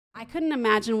I couldn't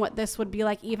imagine what this would be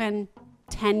like even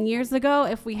 10 years ago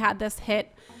if we had this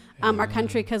hit our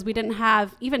country, because we didn't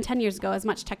have, even 10 years ago, as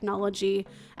much technology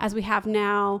as we have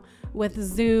now with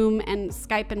Zoom and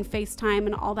Skype and FaceTime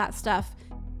and all that stuff.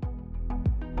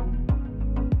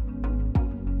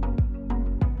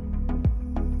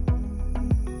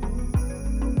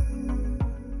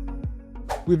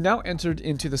 We've now entered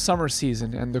into the summer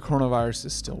season and the coronavirus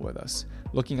is still with us.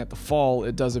 Looking at the fall,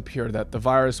 it does appear that the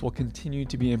virus will continue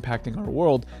to be impacting our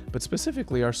world, but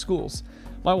specifically our schools.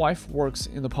 My wife works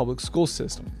in the public school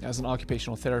system as an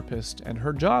occupational therapist, and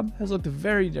her job has looked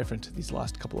very different these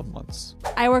last couple of months.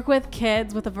 I work with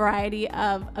kids with a variety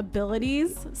of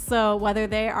abilities, so whether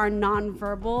they are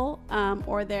nonverbal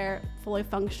or they're fully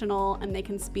functional and they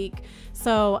can speak.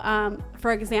 So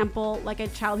for example, like a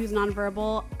child who's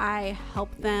nonverbal, I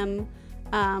help them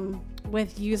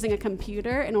with using a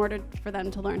computer in order for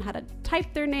them to learn how to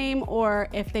type their name, or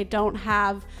if they don't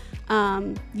have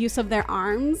use of their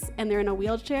arms and they're in a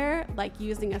wheelchair, like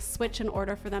using a switch in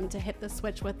order for them to hit the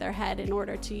switch with their head in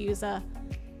order to use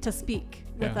to speak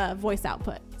with a voice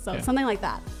output. So something like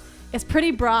that. It's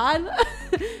pretty broad,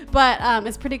 but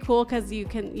it's pretty cool because you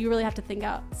really have to think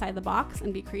outside the box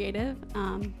and be creative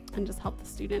and just help the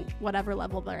student whatever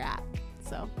level they're at.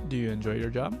 So, do you enjoy your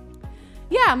job?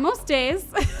 Yeah, most days.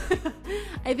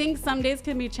 I think some days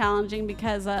can be challenging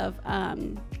because of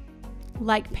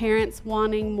like parents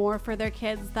wanting more for their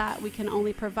kids, that we can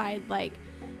only provide like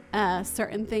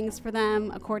certain things for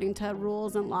them according to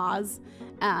rules and laws.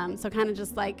 So kind of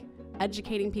just like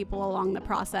educating people along the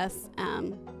process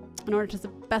in order to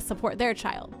best support their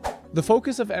child. The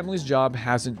focus of Emily's job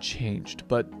hasn't changed,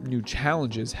 but new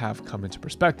challenges have come into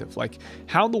perspective, like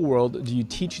how in the world do you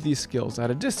teach these skills at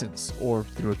a distance or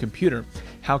through a computer?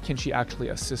 How can she actually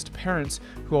assist parents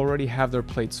who already have their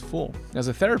plates full? As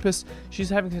a therapist, she's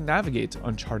having to navigate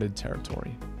uncharted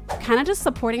territory. Kind of just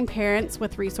supporting parents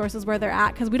with resources where they're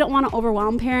at, because we don't want to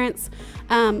overwhelm parents.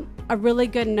 A really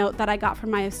good note that I got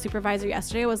from my supervisor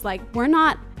yesterday was like, we're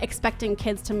not expecting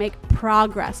kids to make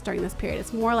progress during this period.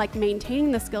 It's more like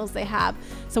maintaining the skills they have.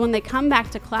 So when they come back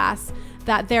to class,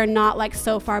 that they're not like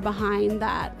so far behind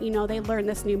that, you know, they learn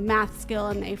this new math skill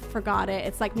and they forgot it.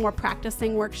 It's like more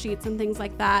practicing worksheets and things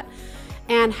like that.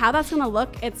 And how that's going to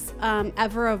look, it's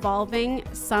ever evolving.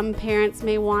 Some parents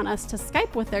may want us to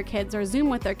Skype with their kids or Zoom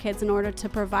with their kids in order to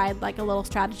provide like a little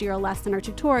strategy or a lesson or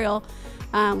tutorial,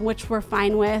 which we're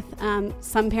fine with.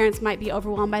 Some parents might be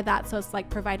overwhelmed by that, so it's like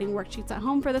providing worksheets at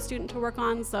home for the student to work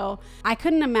on. So I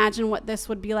couldn't imagine what this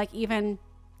would be like even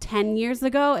 10 years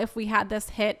ago if we had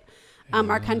this hit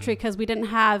our country, because we didn't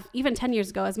have, even 10 years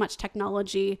ago, as much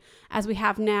technology as we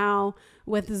have now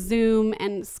with Zoom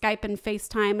and Skype and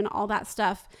FaceTime and all that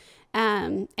stuff.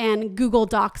 And Google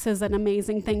Docs is an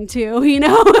amazing thing too, you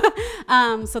know?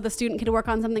 So the student can work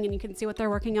on something and you can see what they're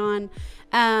working on.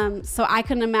 So I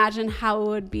couldn't imagine how it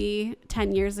would be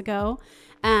 10 years ago.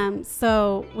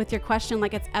 So with your question,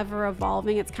 like it's ever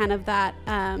evolving, it's kind of that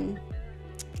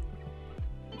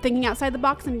thinking outside the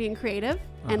box and being creative.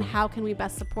 And how can we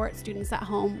best support students at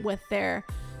home with their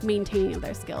maintaining of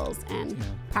their skills and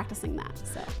practicing that.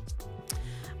 So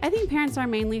I think parents are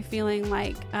mainly feeling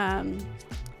like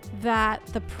that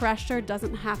the pressure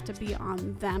doesn't have to be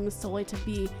on them solely to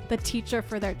be the teacher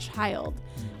for their child.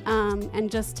 And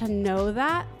just to know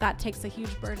that takes a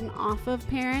huge burden off of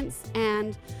parents.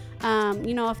 And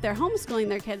you know, if they're homeschooling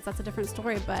their kids, that's a different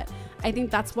story, but I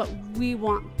think that's what we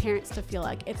want parents to feel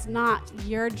like. It's not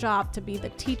your job to be the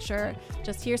teacher.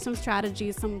 Just here's some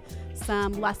strategies,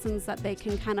 some lessons that they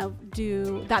can kind of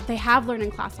do that they have learned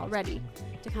in class already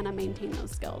to kind of maintain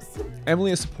those skills.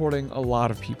 Emily is supporting a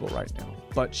lot of people right now,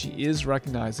 but she is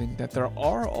recognizing that there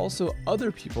are also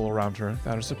other people around her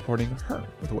that are supporting her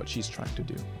with what she's trying to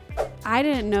do. I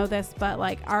didn't know this, but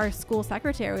like our school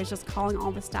secretary was just calling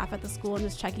all the staff at the school and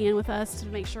just checking in with us to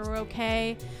make sure we're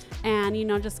okay. And, you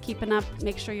know, just keeping up,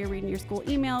 make sure you're reading your school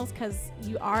emails because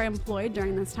you are employed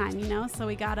during this time, you know, so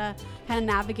we gotta kind of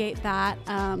navigate that.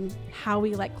 How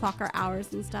we like clock our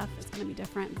hours and stuff, it's gonna be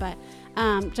different. But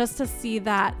just to see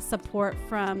that support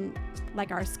from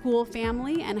like our school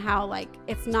family and how like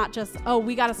it's not just, oh,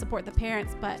 we gotta support the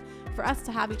parents, but for us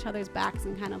to have each other's backs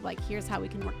and kind of like, here's how we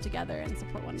can work together and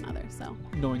support one another. So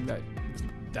knowing that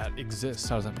exists,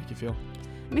 how does that make you feel?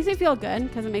 It makes me feel good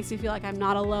because it makes me feel like I'm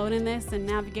not alone in this and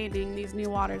navigating these new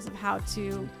waters of how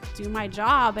to do my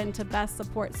job and to best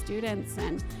support students.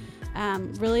 And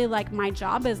really like my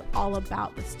job is all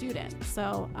about the student.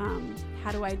 So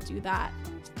how do I do that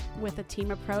with a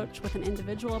team approach, with an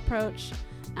individual approach?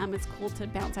 It's cool to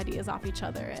bounce ideas off each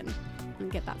other and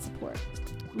get that support.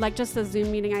 Like just a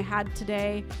Zoom meeting I had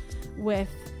today with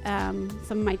some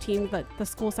of my team, that the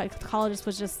school psychologist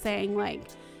was just saying, like,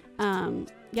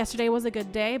 yesterday was a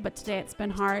good day, but today it's been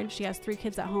hard. She has 3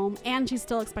 kids at home, and she's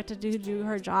still expected to do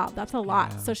her job. That's a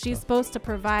lot. So she's supposed to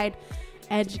provide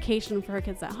education for her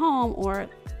kids at home, or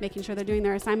making sure they're doing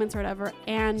their assignments or whatever,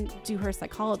 and do her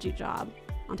psychology job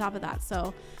on top of that.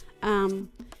 So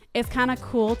it's kind of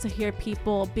cool to hear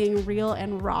people being real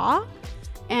and raw.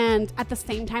 And at the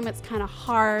same time, it's kind of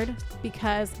hard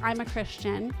because I'm a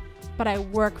Christian, but I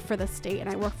work for the state and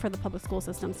I work for the public school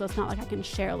system. So it's not like I can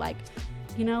share, like,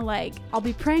 you know, like, I'll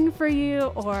be praying for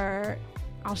you, or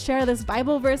I'll share this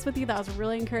Bible verse with you that was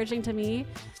really encouraging to me.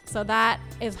 So that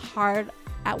is hard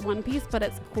at one piece, but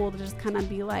it's cool to just kind of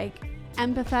be like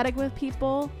empathetic with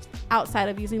people outside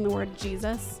of using the word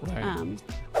Jesus. Right.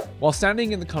 While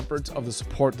standing in the comfort of the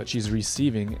support that she's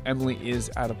receiving, Emily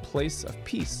is at a place of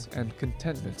peace and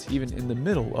contentment, even in the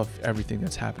middle of everything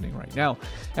that's happening right now.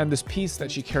 And this peace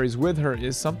that she carries with her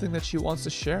is something that she wants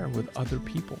to share with other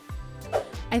people.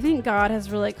 I think God has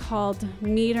really called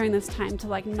me during this time to,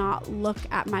 like, not look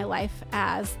at my life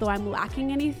as though I'm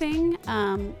lacking anything.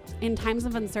 In times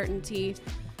of uncertainty,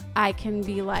 I can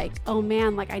be like, oh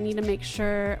man, like, I need to make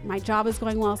sure my job is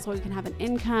going well so we can have an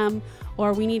income,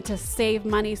 or we need to save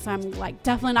money. So I'm, like,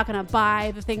 definitely not going to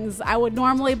buy the things I would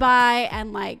normally buy,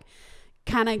 and, like,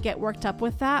 kind of get worked up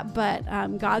with that. But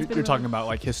God's been... You're talking about,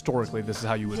 like, historically, this is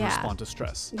how you would respond to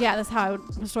stress. Yeah, that's how I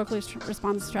would historically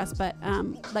respond to stress. But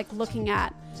like, looking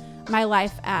at my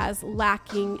life as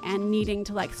lacking and needing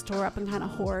to, like, store up and kind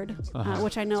of hoard,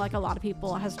 which I know, like, a lot of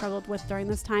people have struggled with during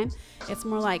this time. It's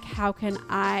more like, how can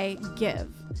I give?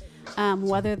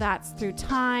 Whether that's through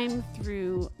time,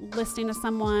 through listening to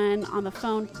someone on the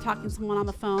phone, talking to someone on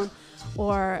the phone,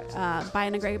 or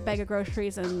buying a great bag of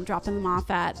groceries and dropping them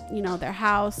off at, you know, their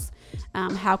house.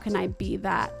 How can I be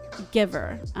that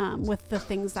giver with the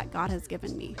things that God has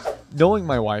given me? Knowing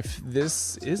my wife,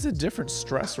 this is a different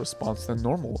stress response than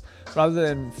normal. Rather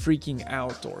than freaking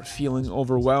out or feeling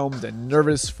overwhelmed and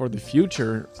nervous for the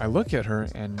future, I look at her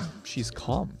and she's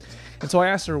calm. And so I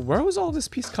asked her, where was all this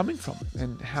peace coming from,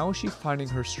 and how is she finding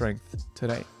her strength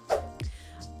today?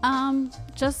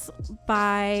 Just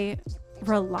by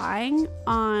relying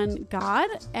on God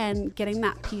and getting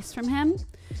that peace from Him.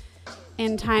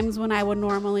 In times when I would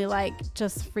normally, like,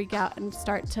 just freak out and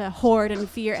start to hoard and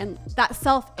fear, and that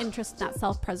self-interest, that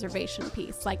self-preservation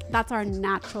piece, like, that's our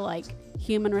natural, like,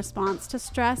 human response to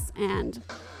stress and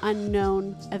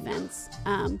unknown events.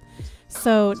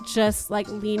 So just, like,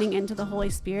 leaning into the Holy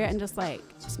Spirit and just, like,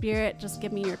 Spirit, just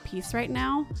give me your peace right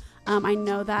now. I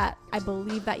know that, I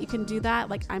believe that you can do that.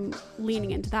 Like, I'm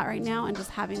leaning into that right now and just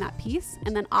having that peace,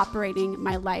 and then operating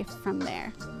my life from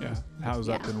there. Yeah. How's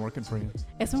that been working for you?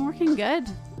 It's been working good.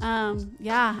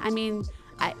 Yeah. I mean,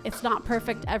 it's not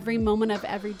perfect every moment of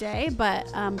every day, but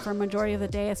for a majority of the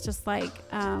day, it's just like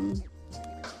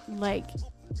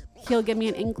He'll give me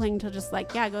an inkling to just,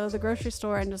 like, go to the grocery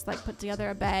store and just, like, put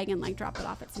together a bag and, like, drop it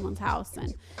off at someone's house.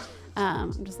 And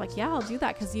I'm just like, I'll do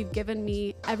that because you've given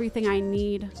me everything I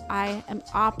need. I am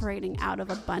operating out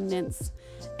of abundance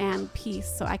and peace,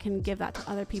 so I can give that to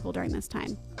other people during this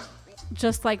time.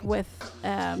 Just like with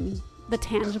the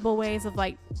tangible ways of,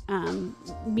 like,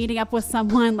 meeting up with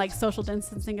someone, like social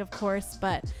distancing, of course,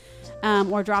 but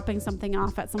or dropping something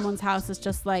off at someone's house is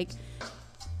just like,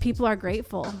 people are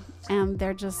grateful, and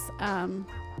they're just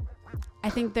I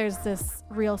think there's this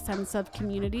real sense of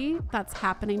community that's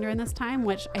happening during this time,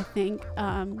 which I think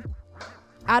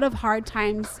out of hard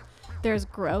times there's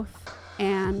growth,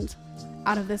 and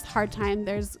out of this hard time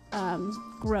there's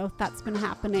growth that's been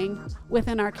happening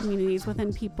within our communities,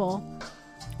 within people,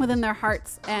 within their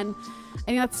hearts. And I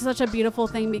think that's such a beautiful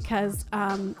thing, because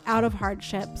out of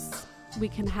hardships we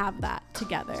can have that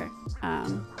together.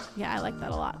 I like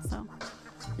that a lot. So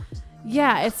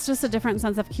yeah, it's just a different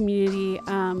sense of community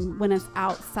when it's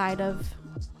outside of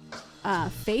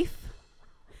faith.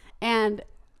 And,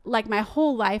 like, my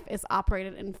whole life is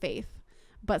operated in faith,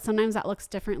 but sometimes that looks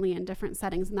differently in different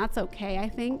settings, and that's okay, I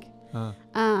think.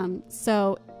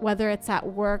 So whether it's at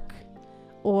work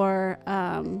or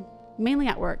mainly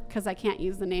at work, because I can't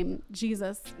use the name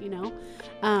Jesus,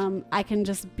 I can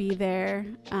just be there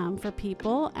for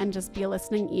people and just be a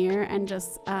listening ear and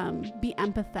just be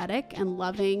empathetic and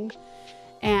loving.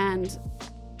 And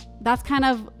that's kind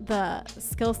of the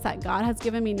skill set God has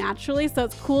given me naturally. So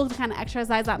it's cool to kind of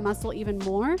exercise that muscle even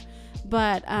more.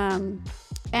 But and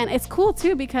it's cool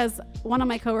too, because one of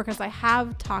my coworkers I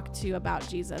have talked to about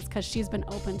Jesus, because she's been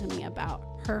open to me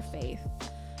about her faith.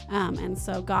 And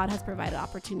so God has provided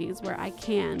opportunities where I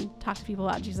can talk to people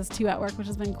about Jesus too at work, which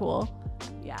has been cool.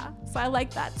 Yeah. So I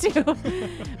like that too.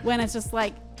 When it's just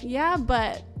like,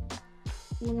 but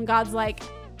when God's like,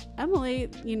 Emily,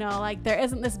 you know, like there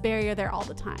isn't this barrier there all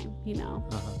the time, you know,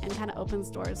 and kind of opens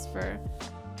doors for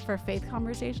faith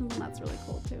conversations, and that's really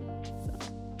cool too.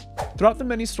 So. Throughout the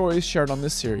many stories shared on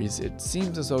this series, it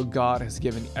seems as though God has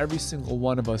given every single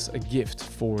one of us a gift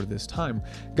for this time.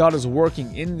 God is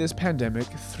working in this pandemic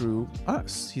through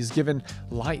us. He's given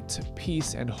light,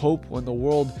 peace, and hope when the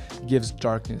world gives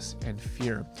darkness and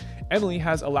fear. Emily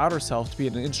has allowed herself to be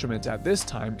an instrument at this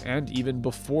time and even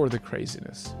before the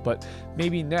craziness. But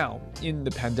maybe now, in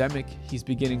the pandemic, he's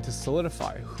beginning to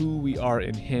solidify who we are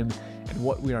in him and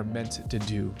what we are meant to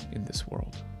do in this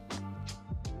world.